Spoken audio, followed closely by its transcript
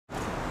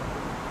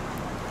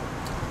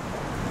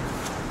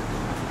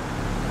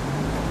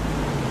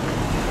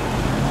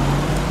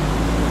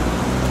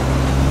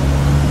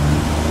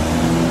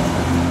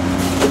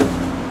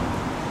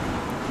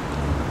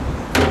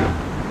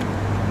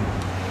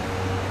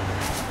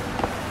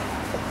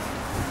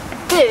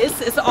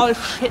this is all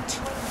shit.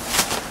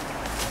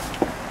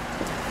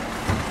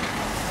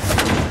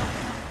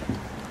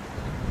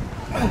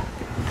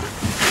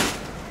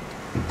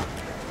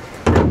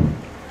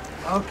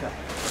 Okay.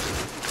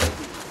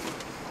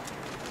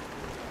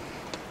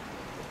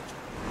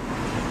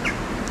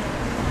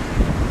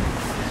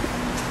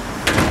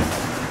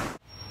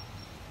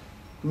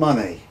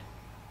 Money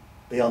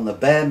beyond the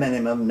bare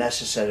minimum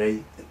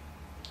necessary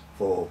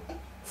for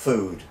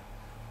food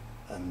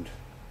and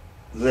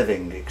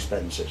living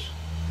expenses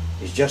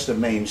is just a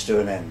means to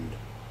an end.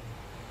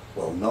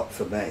 Well, not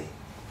for me.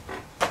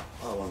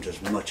 I want as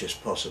much as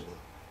possible,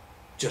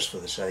 just for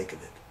the sake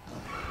of it.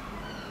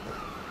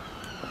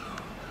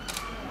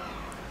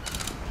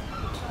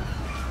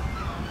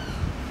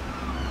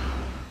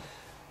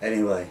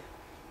 Anyway,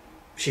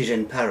 she's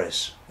in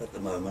Paris at the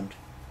moment.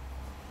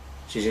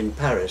 She's in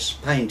Paris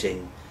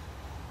painting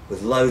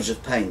with loads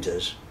of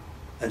painters,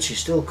 and she's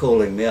still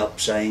calling me up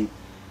saying,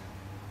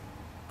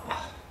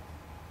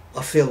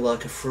 I feel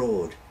like a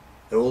fraud.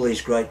 There are all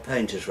these great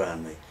painters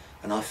around me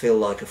and I feel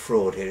like a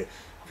fraud here.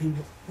 I mean,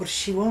 what does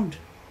she want?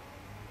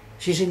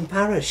 She's in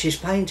Paris, she's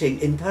painting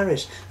in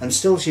Paris, and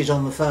still she's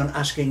on the phone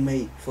asking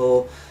me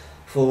for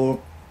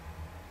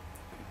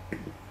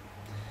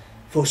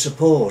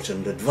support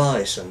and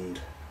advice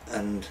and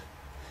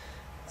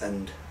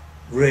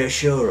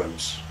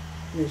reassurance.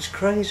 It's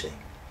crazy.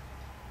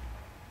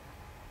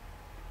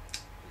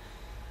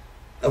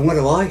 And what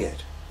do I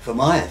get for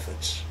my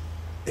efforts?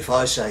 If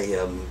I say,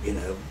 you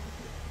know,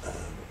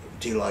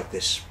 do you like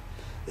this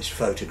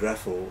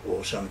photograph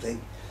or something?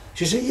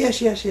 She said,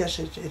 yes,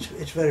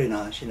 it's very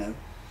nice, you know.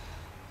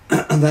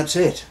 And that's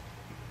it.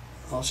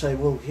 I'll say,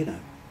 well, you know,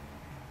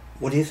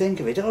 what do you think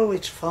of it? Oh,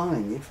 it's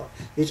fine, it's fine.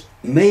 It's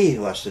me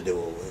who has to do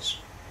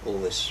all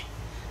this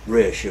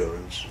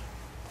reassurance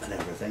and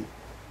everything.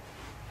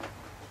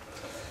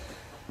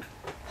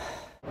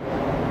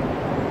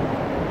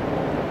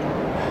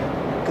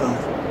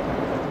 God.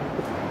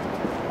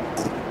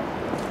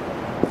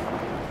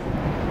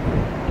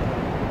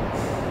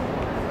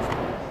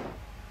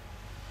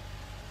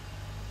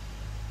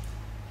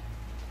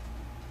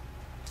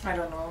 I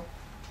don't know.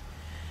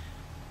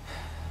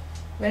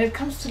 When it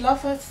comes to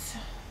lovers,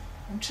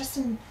 I'm just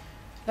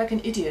like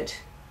an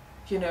idiot,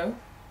 you know.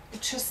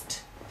 It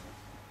just,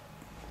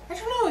 I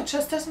don't know, it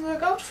just doesn't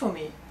work out for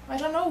me. I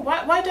don't know,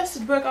 why does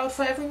it work out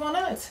for everyone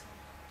else?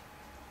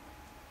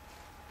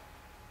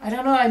 I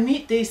don't know, I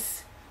meet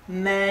these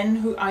men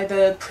who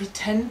either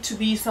pretend to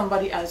be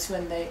somebody else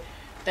than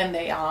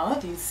they are,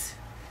 these,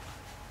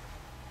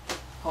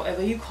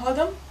 however you call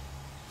them,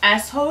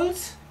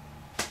 assholes.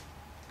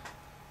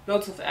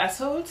 Loads of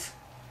assholes.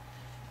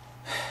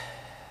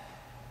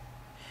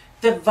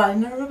 The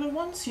vulnerable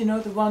ones, you know,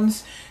 the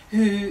ones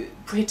who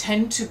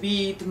pretend to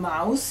be the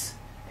mouse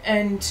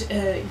and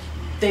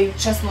they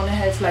just want to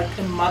have like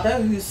a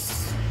mother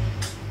who's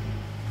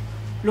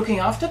looking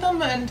after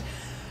them. And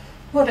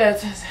what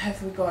else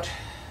have we got?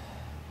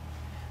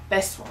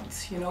 Best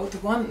ones, you know, the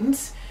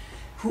ones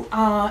who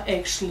are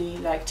actually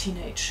like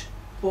teenage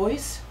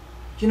boys,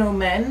 you know,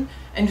 men,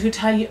 and who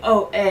tell you,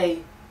 oh,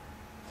 hey,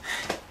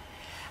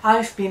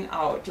 I've been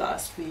out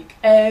last week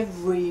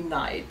every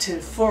night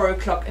till 4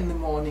 o'clock in the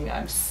morning.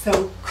 I'm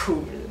so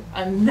cool.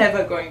 I'm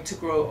never going to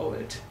grow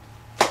old.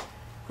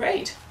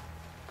 Great.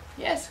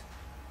 Yes,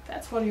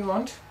 that's what you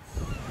want.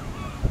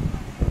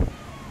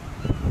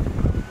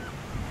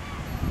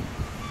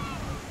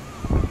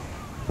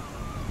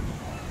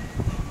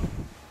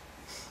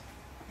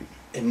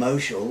 The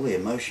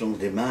emotional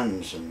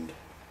demands, and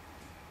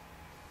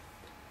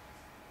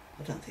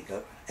I don't think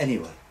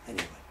anyway.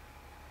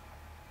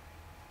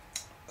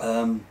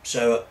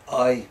 So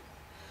I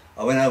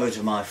went over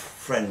to my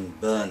friend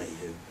Bernie,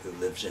 who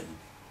lives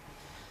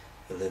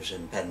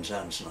in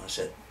Penzance, and I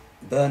said,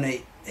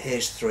 Bernie,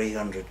 here's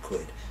 300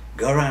 quid.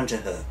 Go round to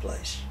her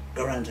place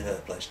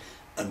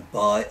and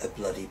buy a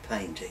bloody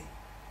painting.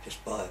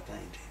 Just buy a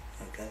painting,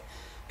 okay?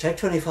 Take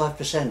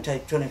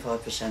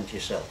 25%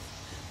 yourself,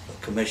 a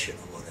commission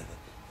or whatever,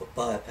 but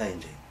buy a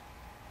painting.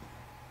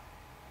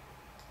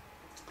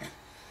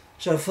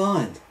 So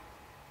fine.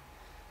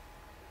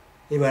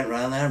 He went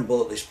round there and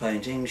bought this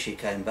painting. She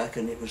came back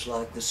and it was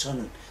like the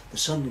sun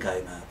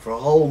came out. For a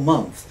whole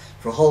month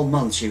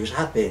she was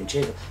happy and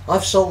cheerful.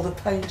 I've sold a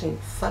painting,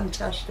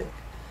 fantastic.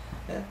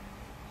 Yeah.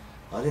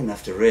 I didn't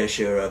have to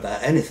reassure her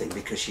about anything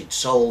because she'd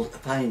sold a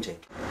painting.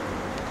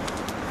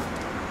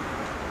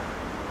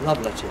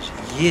 Love letters,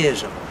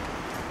 years of them.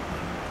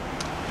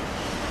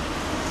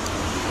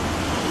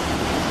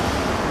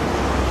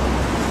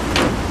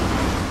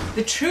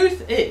 The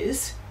truth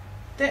is,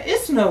 there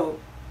is no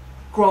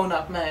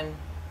grown-up man.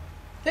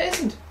 There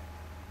isn't.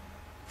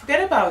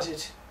 Forget about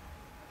it.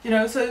 You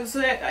know, so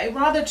I'd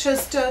rather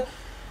just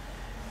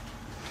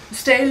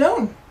stay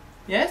alone.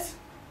 Yes?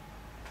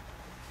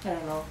 I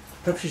don't know.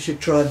 Perhaps you should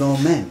try more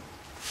men.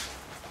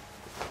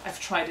 I've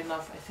tried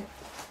enough, I think.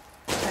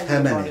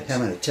 How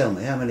many? Tell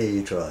me, how many have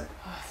you tried?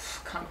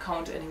 Oh, can't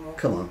count anymore.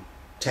 Come on.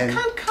 10, I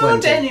can't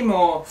count 20,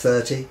 anymore.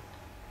 30?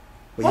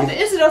 Well, what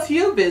is it of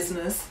your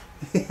business?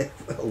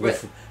 Well,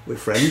 we're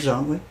friends,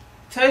 aren't we?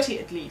 30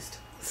 at least.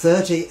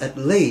 30 at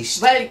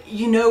least? Well,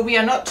 you know, we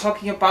are not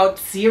talking about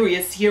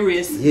serious You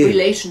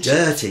relationships.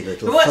 dirty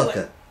little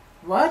fucker.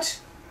 What?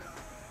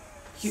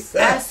 You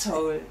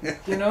asshole.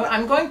 You know,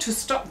 I'm going to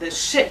stop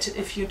this shit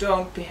if you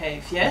don't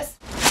behave, yes?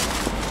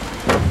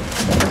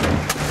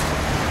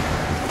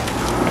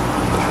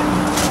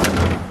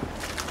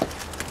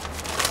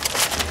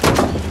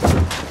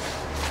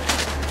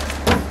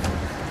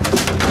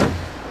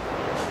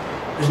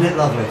 Isn't it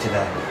lovely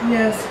today?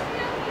 Yes.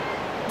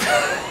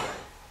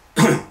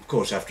 Of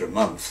course, after a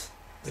month,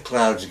 the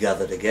clouds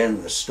gathered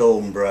again, the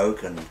storm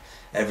broke and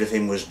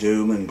everything was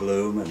doom and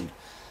gloom and...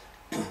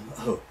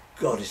 Oh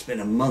God, it's been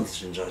a month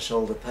since I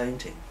sold a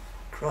painting.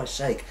 Christ's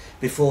sake,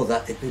 before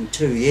that it'd been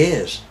 2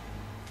 years,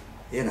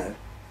 you know.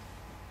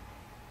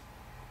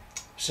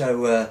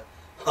 So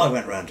I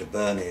went round to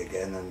Bernie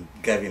again and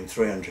gave him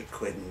 300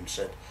 quid and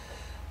said,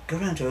 go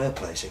round to her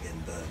place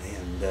again, Bernie,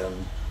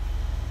 and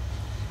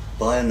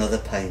buy another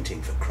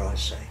painting for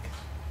Christ's sake.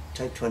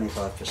 Take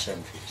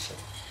 25% for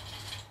yourself.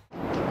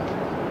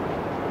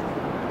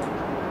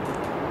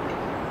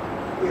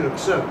 You look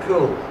so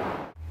cool.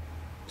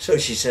 So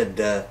she said,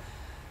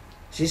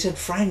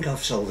 Frank,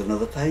 I've sold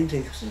another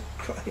painting. I said,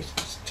 Christ,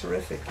 it's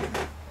terrific, you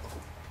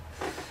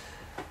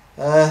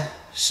know.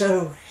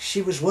 So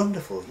she was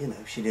wonderful, you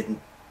know. She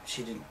didn't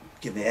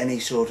give me any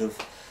sort of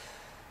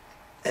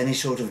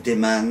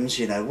demands,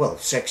 you know. Well,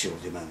 sexual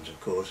demands, of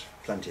course,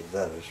 plenty of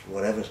those.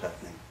 Whatever's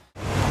happening.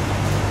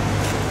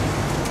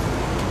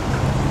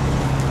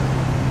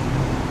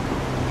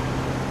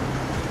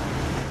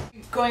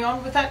 Going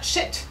on with that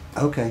shit.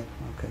 Okay.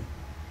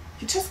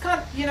 You just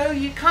can't, you know,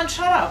 you can't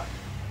shut up.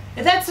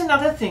 And that's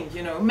another thing,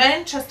 you know.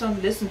 Men just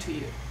don't listen to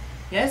you.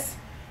 Yes?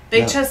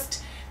 They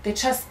just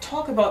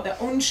talk about their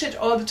own shit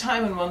all the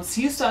time, and once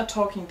you start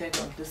talking, they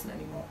don't listen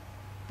anymore.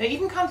 They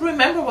even can't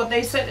remember what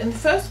they said in the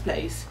first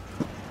place.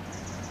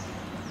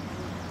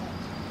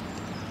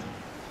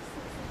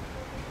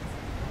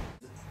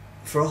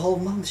 For a whole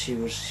month she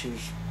was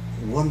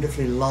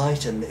wonderfully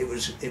light, and it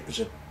was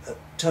a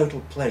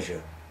total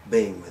pleasure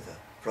being with her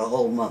for a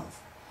whole month.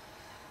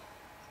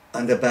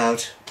 And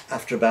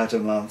after about a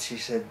month she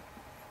said,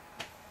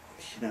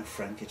 you know,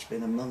 Frank, it's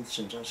been a month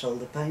since I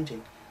sold a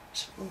painting. I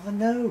said, well, I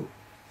know.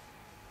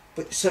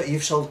 But so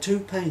you've sold 2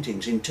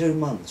 paintings in 2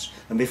 months,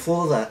 and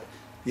before that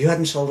you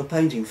hadn't sold a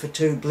painting for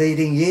 2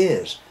 bleeding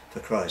years,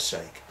 for Christ's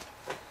sake.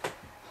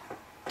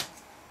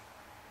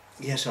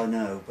 Yes, I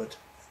know, but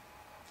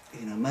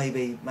you know,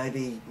 maybe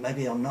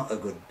I'm not a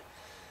good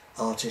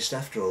artist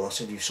after all. I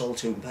said, you've sold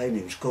 2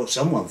 paintings. Of course,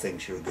 someone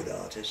thinks you're a good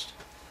artist.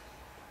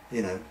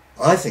 You know,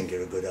 I think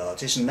you're a good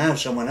artist, and now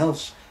someone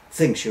else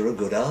thinks you're a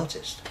good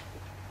artist.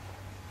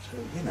 So,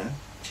 you know,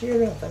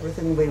 cheer up,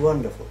 everything will be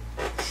wonderful.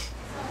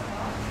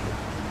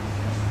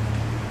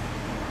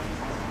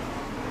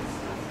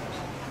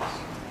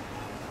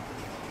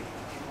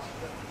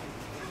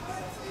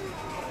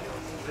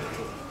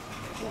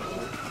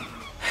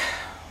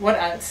 What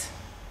else?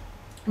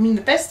 I mean,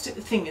 the best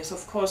thing is,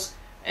 of course,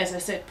 as I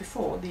said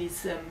before,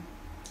 these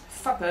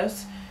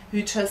fuckers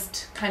who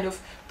just kind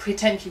of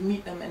pretend you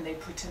meet them and they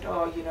pretend,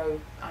 oh, you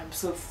know, I'm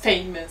so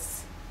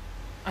famous,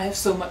 I have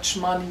so much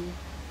money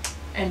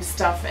and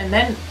stuff, and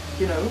then,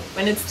 you know,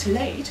 when it's too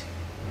late,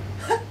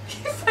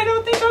 you find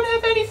out they don't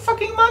have any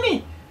fucking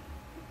money.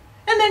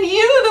 And then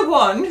you're the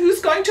one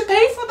who's going to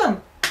pay for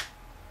them.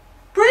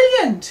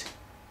 Brilliant!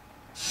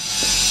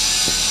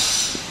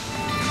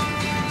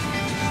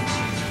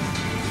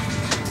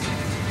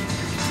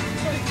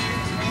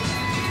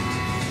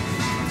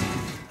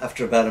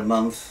 After about a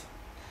month,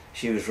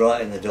 she was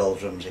right in the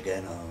doldrums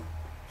again. Oh,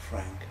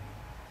 Frank,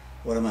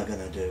 what am I going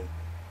to do?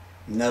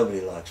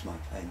 Nobody likes my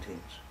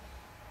paintings.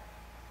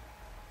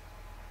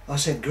 I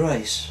said,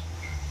 Grace,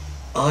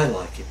 I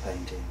like your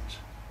paintings.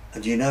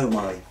 And you know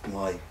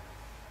my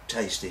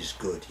taste is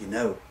good. You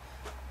know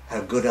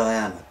how good I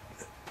am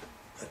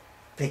at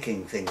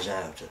picking things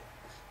out, at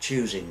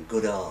choosing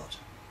good art.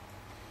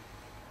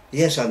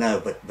 Yes, I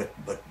know,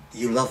 but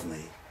you love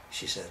me,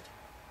 she said.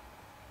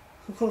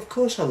 Well, of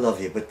course I love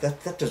you, but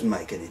that doesn't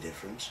make any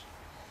difference.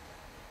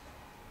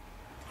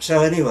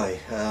 So anyway,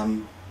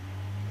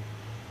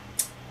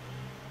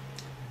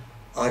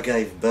 I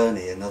gave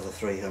Bernie another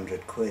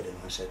 300 quid and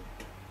I said,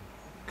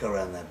 go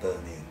around there,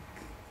 Bernie, and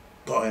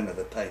buy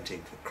another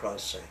painting for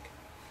Christ's sake.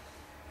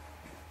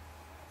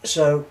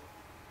 So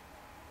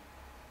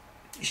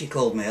she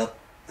called me up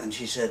and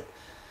she said,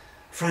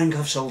 Frank,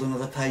 I've sold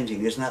another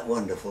painting, isn't that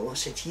wonderful? I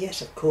said,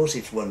 yes, of course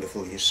it's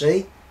wonderful, you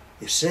see?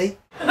 You see?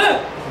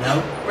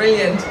 No?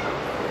 Brilliant.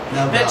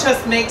 No, that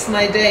just makes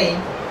my day.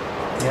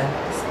 Yeah?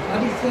 What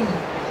do you think?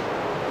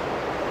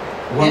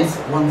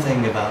 One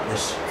thing about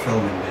this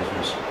filming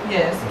business.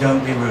 Yes.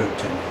 Don't be rude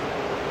to me.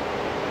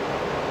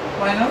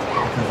 Why not?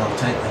 Because I'll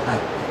take the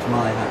hat. It's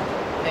my hat.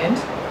 And?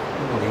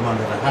 Well, you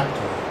wanted a hat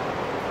to wear.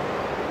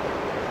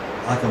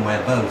 I can wear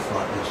both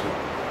like this one.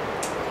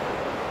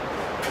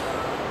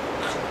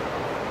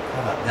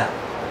 How about that?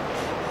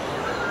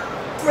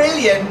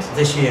 Brilliant.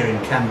 This year in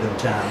Camden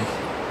Town,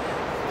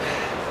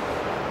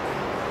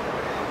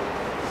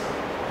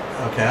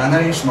 Okay, I know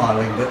you're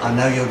smiling, but I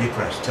know you're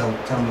depressed. Tell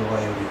me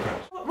why you're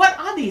depressed. What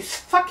are these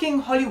fucking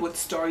Hollywood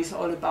stories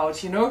all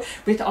about, you know?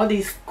 With all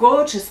these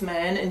gorgeous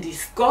men in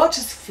these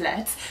gorgeous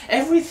flats,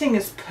 everything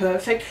is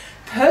perfect,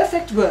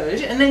 perfect world,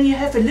 and then you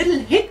have a little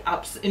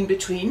hiccups in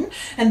between,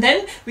 and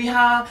then we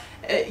have,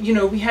 you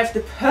know, we have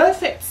the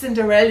perfect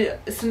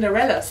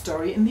Cinderella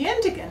story in the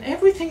end again.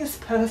 Everything is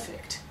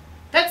perfect.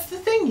 That's the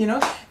thing, you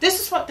know?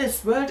 This is what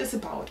this world is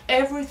about.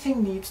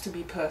 Everything needs to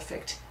be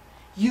perfect.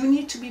 You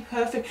need to be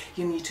perfect,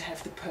 you need to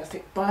have the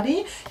perfect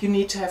body, you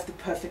need to have the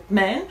perfect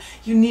man,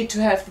 you need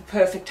to have the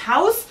perfect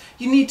house,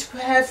 you need to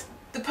have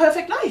the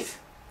perfect life.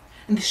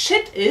 And the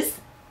shit is,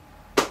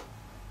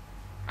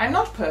 I'm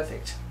not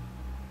perfect.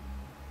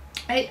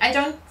 I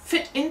don't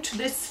fit into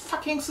this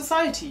fucking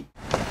society.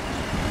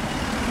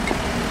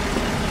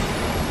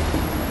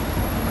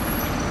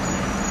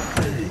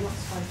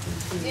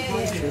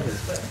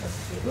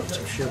 Lots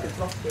of sugar.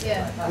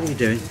 Yeah. What are you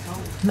doing?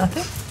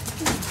 Nothing?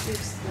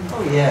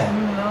 Oh yeah.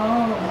 No.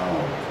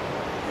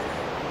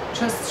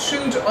 Just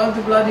shoot all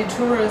the bloody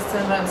tourists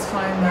and that's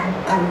fine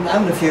then.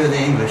 And a few of the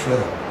English with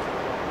them.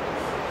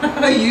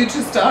 You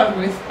to start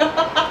with.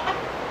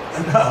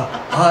 No,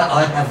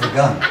 I have the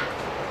gun.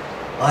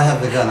 I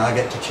have the gun. I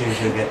get to choose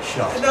who gets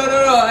shot. No,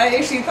 I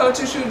actually thought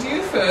to shoot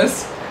you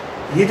first.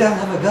 You don't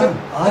have a gun.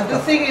 But the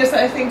thing is,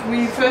 I think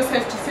we first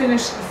have to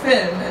finish the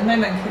film and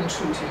then I can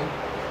shoot you.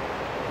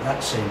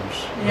 That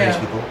seems Yeah.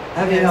 reasonable.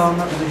 How do you Yes. know I'm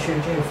not going to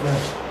shoot you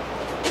first?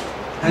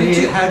 How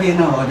do you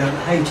know I don't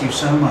hate you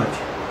so much?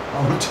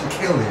 I want to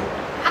kill you.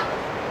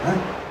 Huh?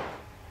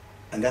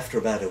 And after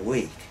about a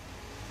week,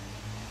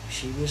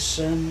 she was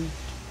in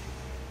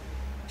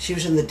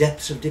the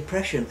depths of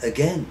depression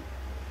again.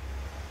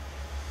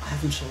 I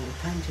haven't sold a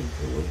painting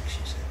for a week,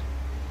 she said.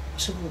 I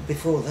said, well,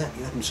 before that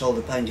you hadn't sold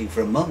a painting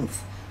for a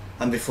month.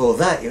 And before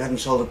that you hadn't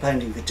sold a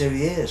painting for 2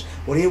 years.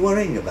 What are you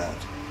worrying about?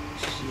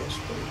 She said, yes,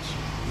 but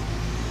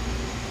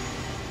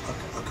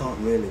I can't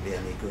really be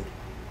any good.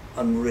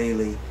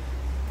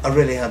 I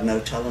really had no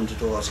talent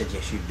at all. I said,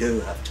 yes, you do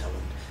have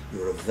talent.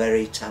 You're a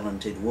very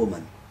talented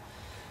woman.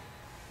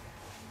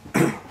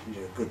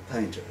 You're a good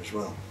painter as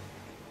well.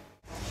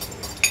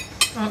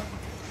 Oh.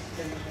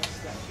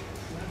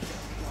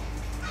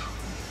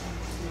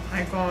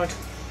 My God.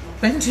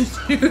 When did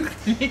you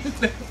clean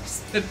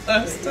those the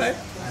last time?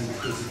 And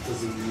because it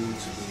doesn't mean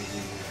to be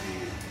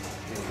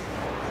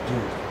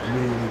I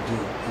really do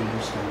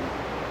understand.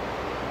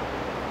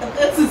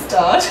 That's a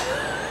start.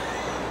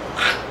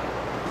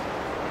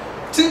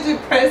 To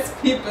depress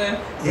people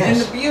Yes. in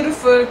the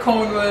beautiful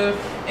Cornwall,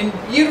 in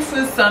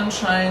beautiful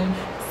sunshine,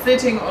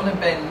 sitting on a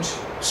bench.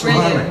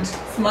 Smiling. Brilliant.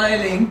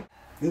 Smiling.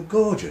 You're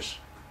gorgeous.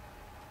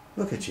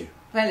 Look at you.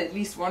 Well, at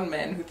least one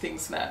man who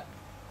thinks that.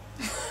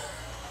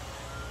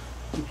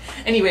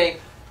 Anyway,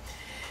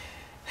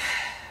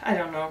 I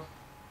don't know.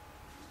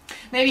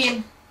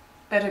 Maybe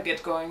better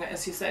get going,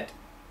 as you said.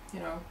 You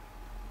know,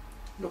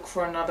 look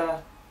for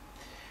another.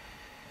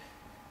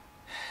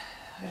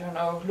 I don't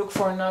know. Look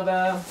for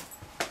another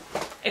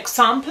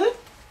example.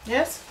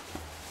 Yes.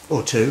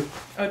 Or two.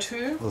 Or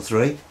two. Or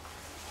three.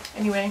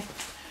 Anyway,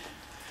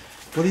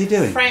 What are you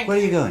doing? Frank. Where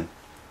are you going?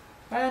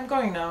 where I'm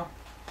going now.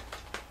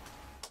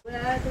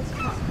 I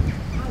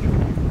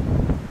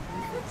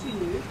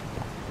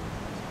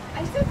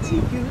said to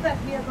you that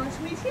we are going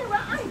to meet here. Where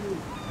are you?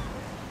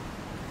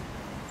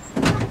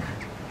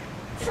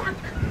 Fuck!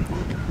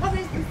 What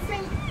is this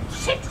thing?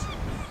 Shit!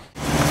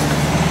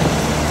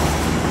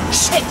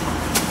 Shit!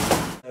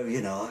 So,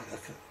 you know,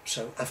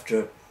 so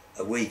after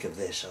a week of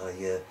this, I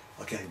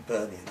gave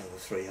Bernie another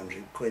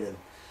 300 quid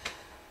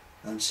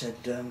and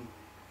said,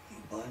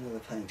 buy another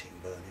painting,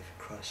 Bernie,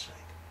 for Christ's sake.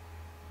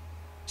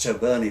 So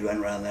Bernie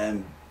went round there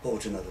and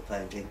bought another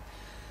painting.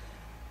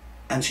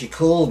 And she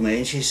called me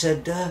and she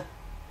said,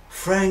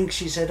 Frank,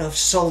 she said, I've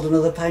sold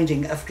another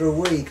painting after a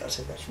week. I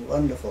said, that's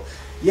wonderful.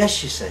 Yes,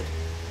 she said,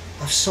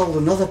 I've sold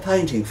another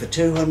painting for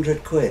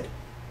 200 quid.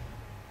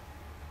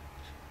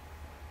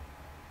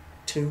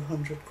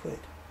 200 quid?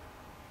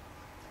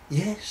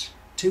 Yes,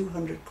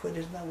 200 quid,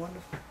 isn't that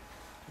wonderful?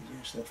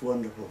 Yes, that's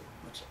wonderful.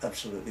 That's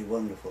absolutely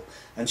wonderful.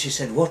 And she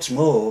said, what's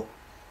more,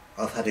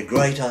 I've had a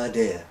great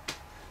idea.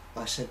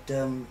 I said,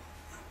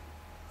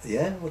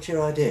 yeah, what's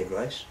your idea,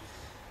 Grace?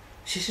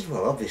 She said,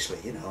 well, obviously,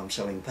 you know, I'm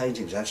selling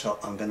paintings, that's how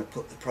I'm going to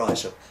put the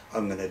price up.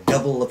 I'm going to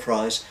double the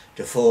price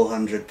to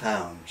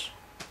 £400.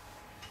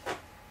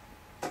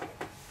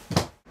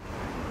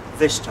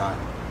 This time,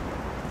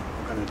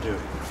 I'm going to do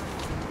it.